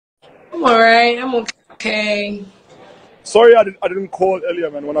I'm alright. I'm okay. Sorry, I didn't call earlier,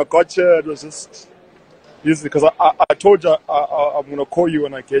 man. When I got here, it was just busy because I told you I'm gonna call you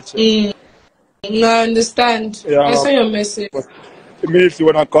when I get here. No, I understand. Yeah, I saw your message. But immediately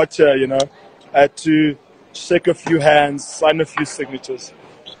when I got here, you know, I had to shake a few hands, sign a few signatures.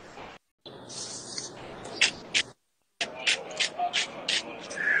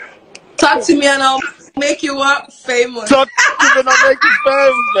 Talk to me and I'll make you what? Famous. Talk to me and I'll make you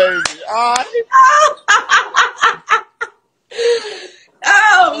famous, baby. Alright?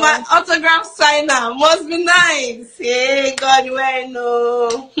 Oh, my autograph signer must be nice. Hey, God, where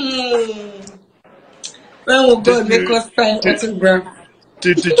no? When will God make us sign autograph?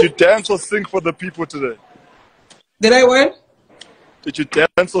 Did you dance or sing for the people today? Did I what? Did you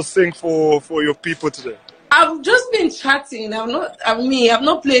dance or sing for your people today? I've just been chatting. I've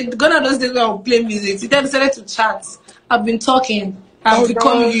not played. Gone are those days where I'll play music. Today I decided to chat. I've been talking. I've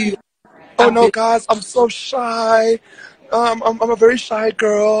become you. Oh no, guys, I'm so shy. I'm a very shy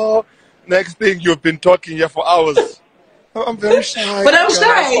girl. Next thing, you've been talking here for hours. I'm very shy. But I'm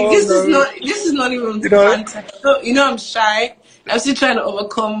shy. Oh, this is not even fantastic. You know I'm shy. I'm still trying to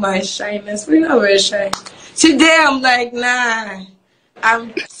overcome my shyness. But you're not very shy. Today I'm like, nah.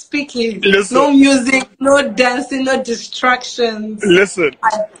 I'm speaking. Listen. No music, no dancing, no distractions. Listen.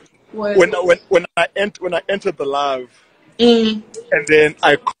 When I entered the live, and then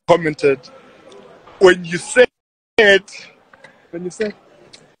I commented, when you said,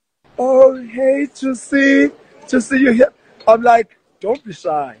 oh hey Juicy you here, I'm like, don't be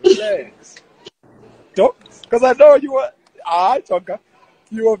shy, relax. Don't, because I know you were. Tonka,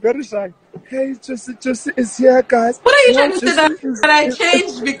 you were very shy. Hey, Juicy is here, guys. What are you trying to say that I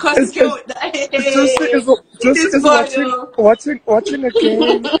changed because you watching a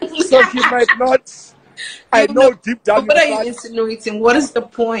game, so he might not. I know deep down. What are you insinuating? What is the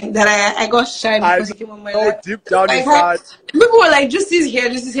point that I got shy because he came on my life? Deep down inside. People were like, Juicy's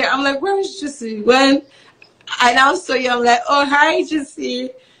here. I'm like, where is Juicy? When I now saw you, I'm like, oh hi,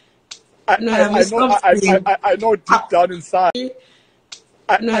 Juicy. I know deep down inside.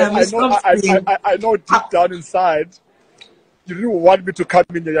 I know deep down inside, you didn't want me to come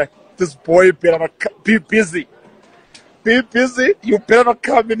in here. Like, this boy better not be busy. Be busy. You better not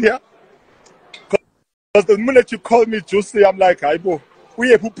come in here. Because the minute you call me Juicy, I'm like, I go,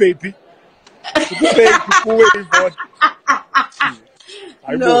 we who baby.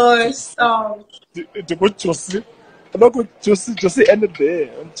 No, stop. The good Juicy. I'm not good Juicy ended there.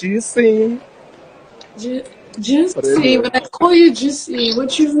 Juicy. Juicy, when I call you Juicy,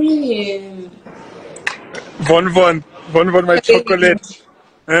 what you mean? Von, my chocolate.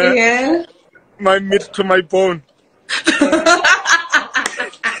 Yeah? My meat to my bone.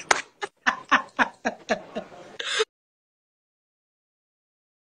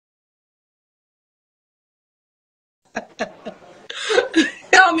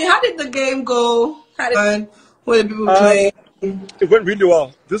 Tell me, how did the game go? What did people play? It went really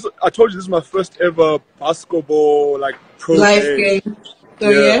well. I told you this is my first ever basketball pro live game. So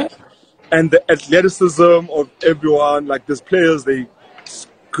yeah. And the athleticism of everyone, there's players, it's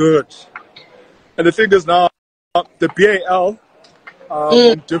good. And the thing is now, the BAL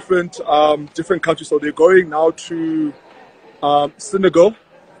in different countries, so they're going now to Senegal,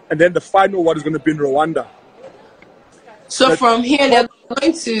 and then the final one is going to be in Rwanda. So from here, they're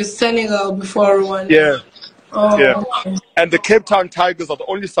going to Senegal before Rwanda. Yeah. Oh, yeah. okay. And the Cape Town Tigers are the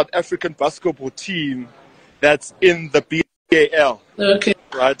only South African basketball team that's in the BAL. Okay.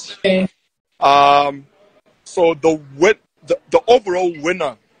 Right? Okay. So the overall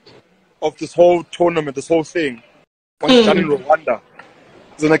winner of this whole tournament, this whole thing, once done in Rwanda,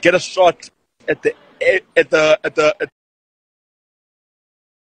 is gonna get a shot at the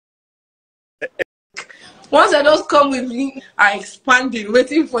once I just come with me, I expanded,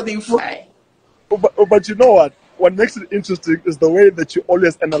 waiting for the fly. But you know what makes it interesting is the way that you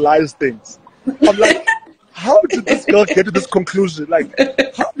always analyze things. I'm like, how did this girl get to this conclusion?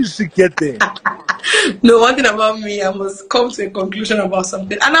 How did she get there? No, one thing about me, I must come to a conclusion about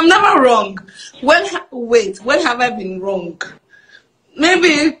something. And I'm never wrong. When have I been wrong?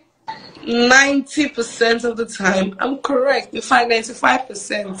 Maybe 90% of the time, I'm correct. In fact,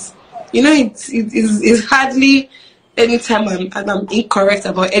 95%. You know, it's hardly any time I'm incorrect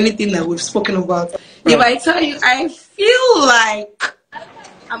about anything that we've spoken about. If I tell you, I feel like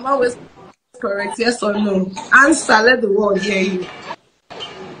I'm always correct, yes or no. Answer, let the world hear you.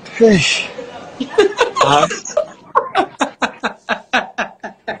 Hey.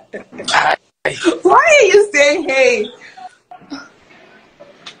 Why are you saying hey?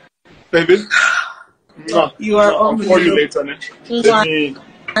 Baby? You are I'll call you later,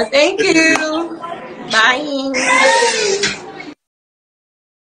 Thank you. Bye.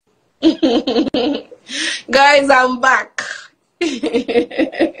 Guys, I'm back.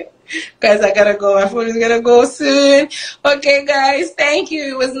 Guys, I gotta go. My phone is gonna go soon. Okay, guys, thank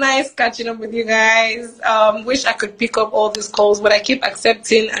you. It was nice catching up with you guys. Wish I could pick up all these calls, but I keep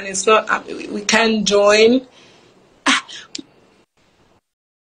accepting, and it's not. We can't join.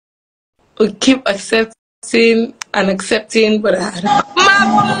 We keep accepting and accepting, but my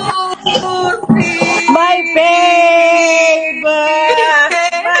babe,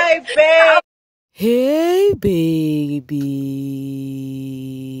 my babe. Hey, babies.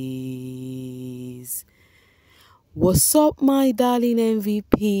 What's up, my darling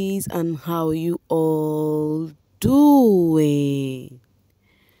MVPs, and how you all doing?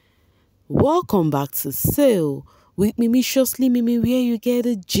 Welcome back to Sale with Mimiciously Mimi, where you get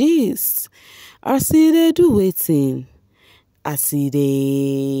a gist. I see they do waiting. I see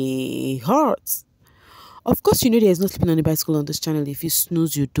they hurt. Of course, you know there's no sleeping on the bicycle on this channel. If you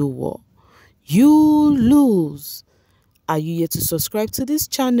snooze, you do what? You lose. Are you yet to subscribe to this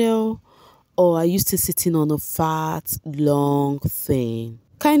channel, or are you still sitting on a fat long thing?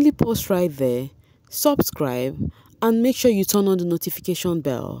 Kindly pause right there, subscribe, and make sure you turn on the notification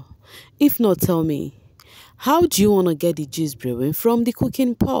bell. If not, tell me, how do you want to get the gist brewing from the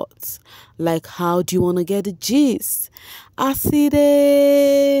cooking pot? Like, how do you want to get the gist? I see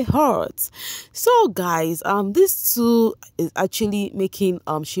the heart. So guys, this too is actually making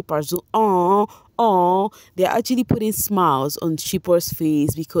shippers do they're actually putting smiles on shippers'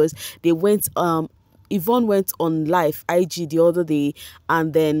 face because they went Yvonne went on live IG the other day,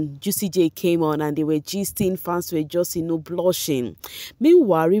 and then Juicy J came on and they were gisting, fans were just, blushing.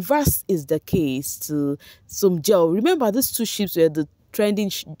 Meanwhile, reverse is the case to Somgel. Remember, these two ships were the trending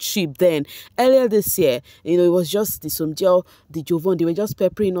ship then. Earlier this year, it was just the Somgel, the Yvonne, they were just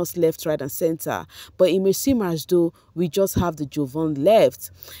peppering us left, right, and center. But it may seem as though we just have the Yvonne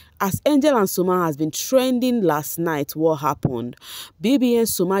left. As Angel and Soma has been trending last night, what happened? BBN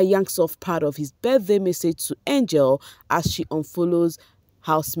Soma yanks off part of his birthday message to Angel as she unfollows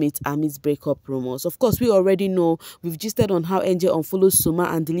housemate amidst breakup rumors. Of course, we already know, we've gisted on how Angel unfollows Soma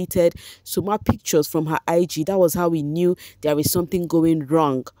and deleted Soma pictures from her IG. That was how we knew there is something going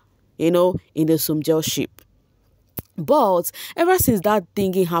wrong, in the Somgel ship. But ever since that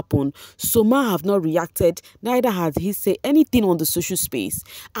thingy happened, Soma have not reacted, neither has he said anything on the social space.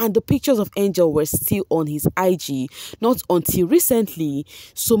 And the pictures of Angel were still on his IG. Not until recently,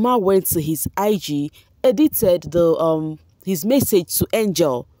 Soma went to his IG, edited the his message to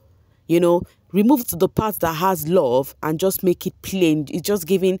Angel, removed the part that has love and just make it plain. It's just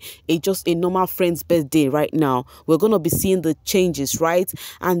giving just a normal friend's birthday right now. We're going to be seeing the changes, right?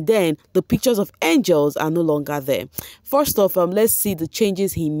 And then the pictures of Angels are no longer there. First off, let's see the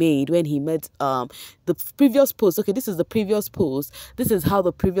changes he made when he met the previous post. Okay, this is the previous post. This is how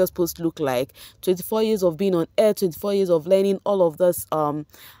the previous post looked like. 24 years of being on air, 24 years of learning, all of this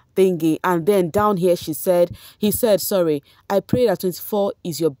thingy. And then down here he said, sorry, I pray that 24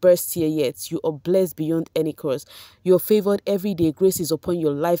 is your best year yet. You are blessed beyond any curse. You're favored every day. Grace is upon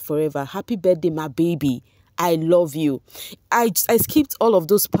your life forever. Happy birthday, my baby. I love you. I skipped all of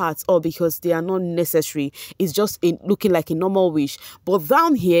those parts because they are not necessary. It's just looking like a normal wish. But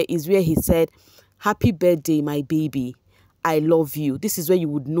down here is where he said, happy birthday, my baby. I love you. This is where you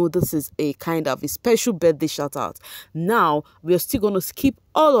would know this is a kind of a special birthday shout out. Now, we are still going to skip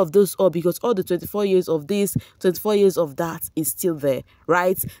all of those because all the 24 years of this, 24 years of that is still there,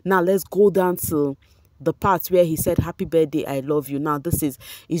 right? Now, let's go down to the part where he said, happy birthday, I love you. Now, this is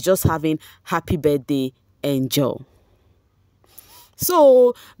just having happy birthday, Angel.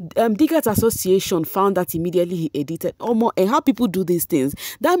 So, Diggers Association found that immediately he edited. And how people do these things,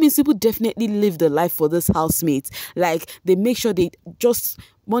 that means people definitely live the life for this housemate. Like, they make sure they just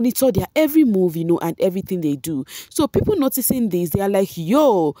monitor their every move, and everything they do. So, people noticing this, they are like,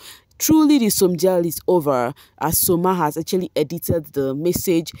 yo, truly the Somgel is over, as Soma has actually edited the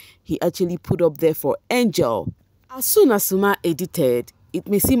message he actually put up there for Angel. As soon as Soma edited, it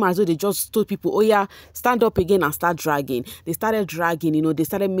may seem as though they just told people, oh yeah, stand up again and start dragging. They started dragging, they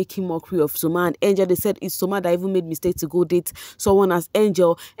started making mockery of Soma and Angel. They said it's Soma that even made mistake to go date someone as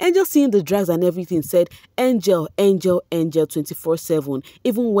Angel. Angel, seeing the drags and everything, said, Angel, Angel, Angel 24/7,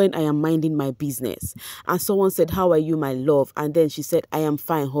 even when I am minding my business. And someone said, how are you, my love? And then she said, I am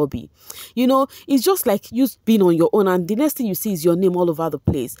fine, hubby. It's just like you being on your own, and the next thing you see is your name all over the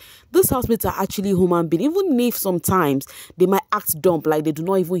place. These housemates are actually human beings. Even if sometimes they might act dumb, like they do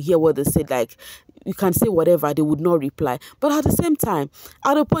not even hear what they said, like you can say whatever, they would not reply. But at the same time,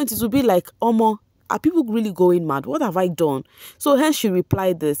 at a point it would be like, Omo, Are people really going mad? What have I done? So hence she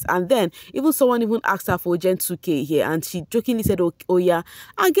replied this. And then even someone even asked her for Gen 2K here, and she jokingly said, oh yeah.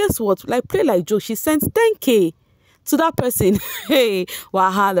 And guess what? Like play like joke, she sent 10K to that person. Hey,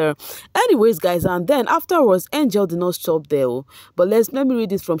 wahala. Anyways, guys, and then afterwards, Angel did not stop there. But let me read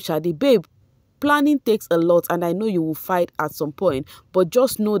this from Shadi. Babe, planning takes a lot, and I know you will fight at some point, but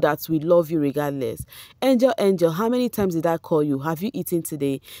just know that we love you regardless. Angel, how many times did I call you? Have you eaten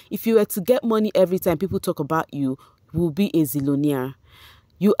today? If you were to get money every time people talk about you, you will be a zillionaire.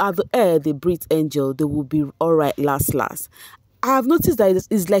 You are the air they breathe, Angel. They will be all right last. I have noticed that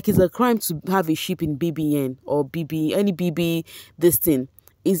it's a crime to have a ship in BBN or any BB, this thing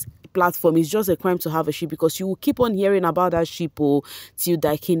is platform. It's just a crime to have a ship because you will keep on hearing about that ship till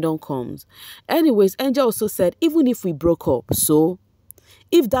thy kingdom comes. Anyways, Angel also said, even if we broke up, so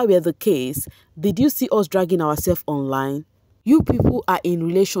if that were the case, did you see us dragging ourselves online? You people are in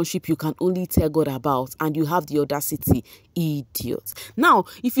relationship you can only tell God about, and you have the audacity, idiots. Now,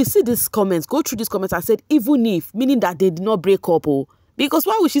 if you see these comments, go through these comments. I said, even if, meaning that they did not break up, because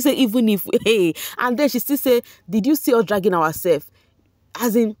why would she say even if, hey, and then she still say, did you see us dragging ourselves?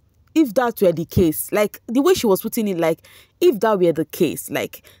 As in, if that were the case, like the way she was putting it, like if that were the case,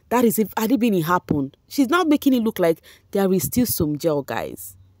 like that is if had it been happened, she's now making it look like there is still some gel,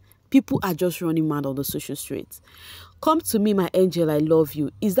 guys. People are just running mad on the social streets. Come to me, my angel, I love you.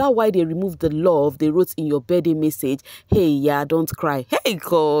 Is that why they removed the love they wrote in your birthday message? Hey, yeah, don't cry. Hey,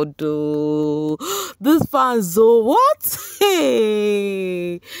 God, this fans, what?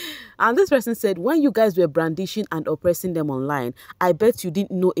 Hey. And this person said, when you guys were brandishing and oppressing them online, I bet you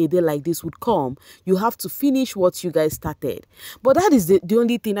didn't know a day like this would come. You have to finish what you guys started. But that is the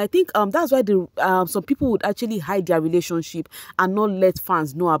only thing. I think that's why some people would actually hide their relationship and not let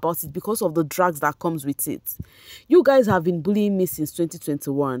fans know about it because of the drags that comes with it. You guys have been bullying me since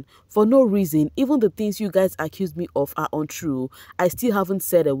 2021 for no reason. Even the things you guys accuse me of are untrue. I still haven't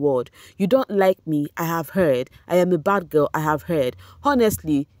said a word. You don't like me, I have heard. I am a bad girl, I have heard.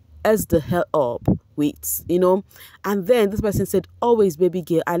 Honestly, as the hell up, wait, and then this person said, always baby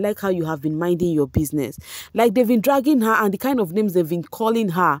girl, I like how you have been minding your business. Like they've been dragging her, and the kind of names they've been calling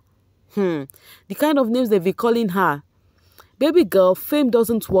her, the kind of names they've been calling her. Baby girl, fame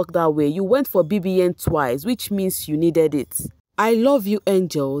doesn't work that way. You went for BBN twice, which means you needed it. I love you,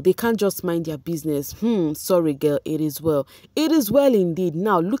 Angel. They can't just mind their business. Sorry girl, it is well. It is well indeed.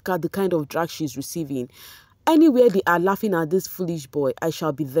 Now look at the kind of drag she's receiving. Anywhere they are laughing at this foolish boy, I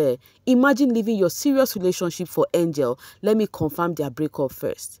shall be there. Imagine leaving your serious relationship for Angel. Let me confirm their breakup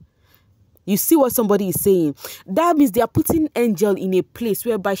first. You see what somebody is saying? That means they are putting Angel in a place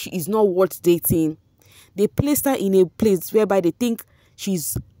whereby she is not worth dating. They placed her in a place whereby they think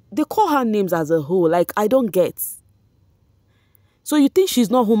they call her names as a whole. Like, I don't get. So you think she's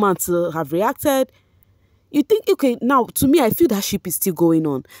not human to have reacted? You think, okay, now, to me, I feel that ship is still going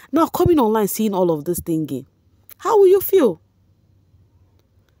on. Now, coming online, seeing all of this thinking, how will you feel?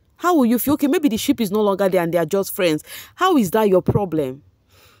 How will you feel? Okay, maybe the ship is no longer there and they are just friends. How is that your problem?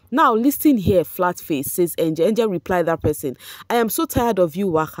 Now, listen here, flat face, says Angel. Angel replied that person, I am so tired of you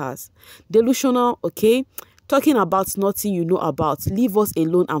workers. Delusional, okay? Talking about nothing you know about. Leave us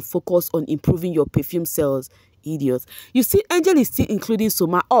alone and focus on improving your perfume sales, idiots. You see, Angel is still including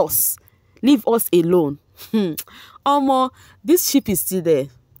Soma, us. Leave us alone. This ship is still there.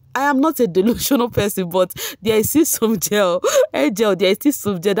 I am not a delusional person, but there is still some gel. Angel, there is still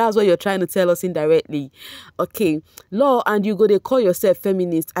some gel. That's what you're trying to tell us indirectly. Okay. Law, and you go to call yourself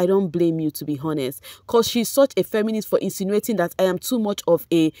feminist. I don't blame you, to be honest. Because she's such a feminist for insinuating that I am too much of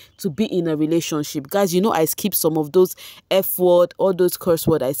to be in a relationship. Guys, I skip some of those F word, all those curse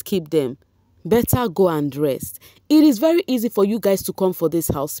words. I skip them. Better go and rest. It is very easy for you guys to come for these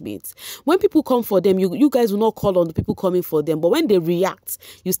housemates. When people come for them, you guys will not call on the people coming for them. But when they react,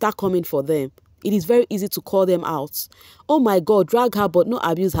 you start coming for them. It is very easy to call them out. Oh my God, drag her but no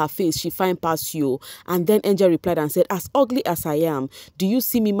abuse her face. She fine past you. And then Angel replied and said, as ugly as I am, do you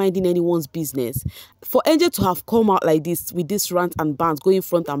see me minding anyone's business? For Angel to have come out like this with this rant and bans going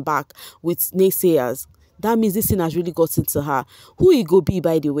front and back with naysayers, that means this thing has really gotten to her. Who you go be,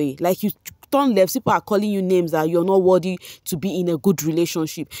 by the way? Like, you turn left, people are calling you names that you're not worthy to be in a good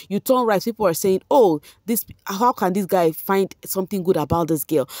relationship. You turn right, people are saying, oh, how can this guy find something good about this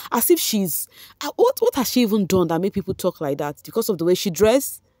girl? As if she's, what has she even done that make people talk like that? Because of the way she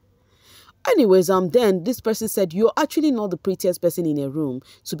dressed? Anyways, then this person said, you're actually not the prettiest person in a room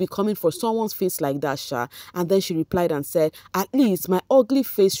to be coming for someone's face like that, Sha. And then she replied and said, at least my ugly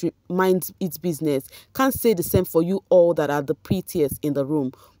face minds its business. Can't say the same for you all that are the prettiest in the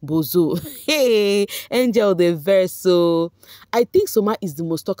room. Bozo. Hey, Angel the Verso. I think Soma is the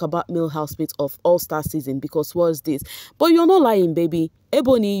most talked about male housemate of All-Star season because what's this? But you're not lying, baby.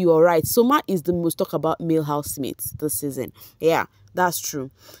 Ebony, you're right. Soma is the most talked about male housemates this season. Yeah. That's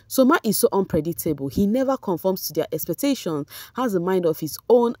true. Soma is so unpredictable. He never conforms to their expectations, has a mind of his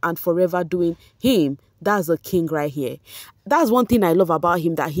own and forever doing him. That's a king right here. That's one thing I love about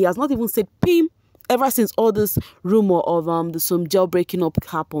him, that he has not even said pim ever since all this rumor of the Somgel breaking up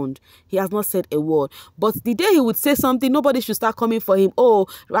happened. He has not said a word. But the day he would say something, nobody should start coming for him. Oh,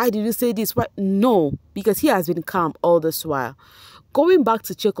 why did you say this? Why? No, because he has been calm all this while. Going back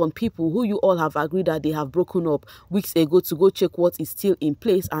to check on people who you all have agreed that they have broken up weeks ago to go check what is still in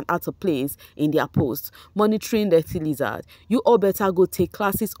place and out of place in their posts, monitoring the lizard. You all better go take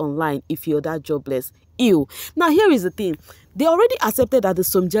classes online if you're that jobless. Ew. Now here is the thing. They already accepted that the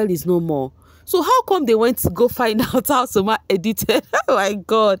Somgel is no more. So how come they went to go find out how Soma edited? Oh my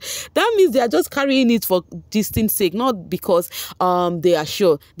God. That means they are just carrying it for distance sake, not because they are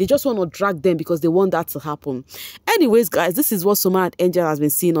sure. They just want to drag them because they want that to happen. Anyways, guys, this is what Soma and Angel has been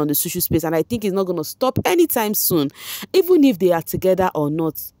seeing on the social space, and I think it's not going to stop anytime soon. Even if they are together or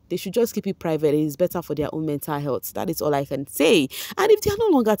not, they should just keep it private. It is better for their own mental health. That is all I can say. And if they are no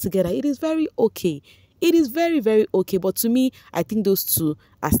longer together, it is very okay. It is very, very okay. But to me, I think those two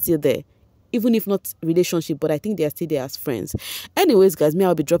are still there. Even if not relationship, but I think they are still there as friends. Anyways, guys,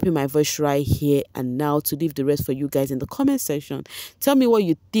 I'll be dropping my voice right here and now to leave the rest for you guys in the comment section. Tell me what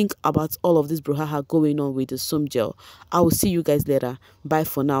you think about all of this brouhaha going on with the Somgel. I will see you guys later. Bye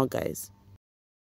for now, guys.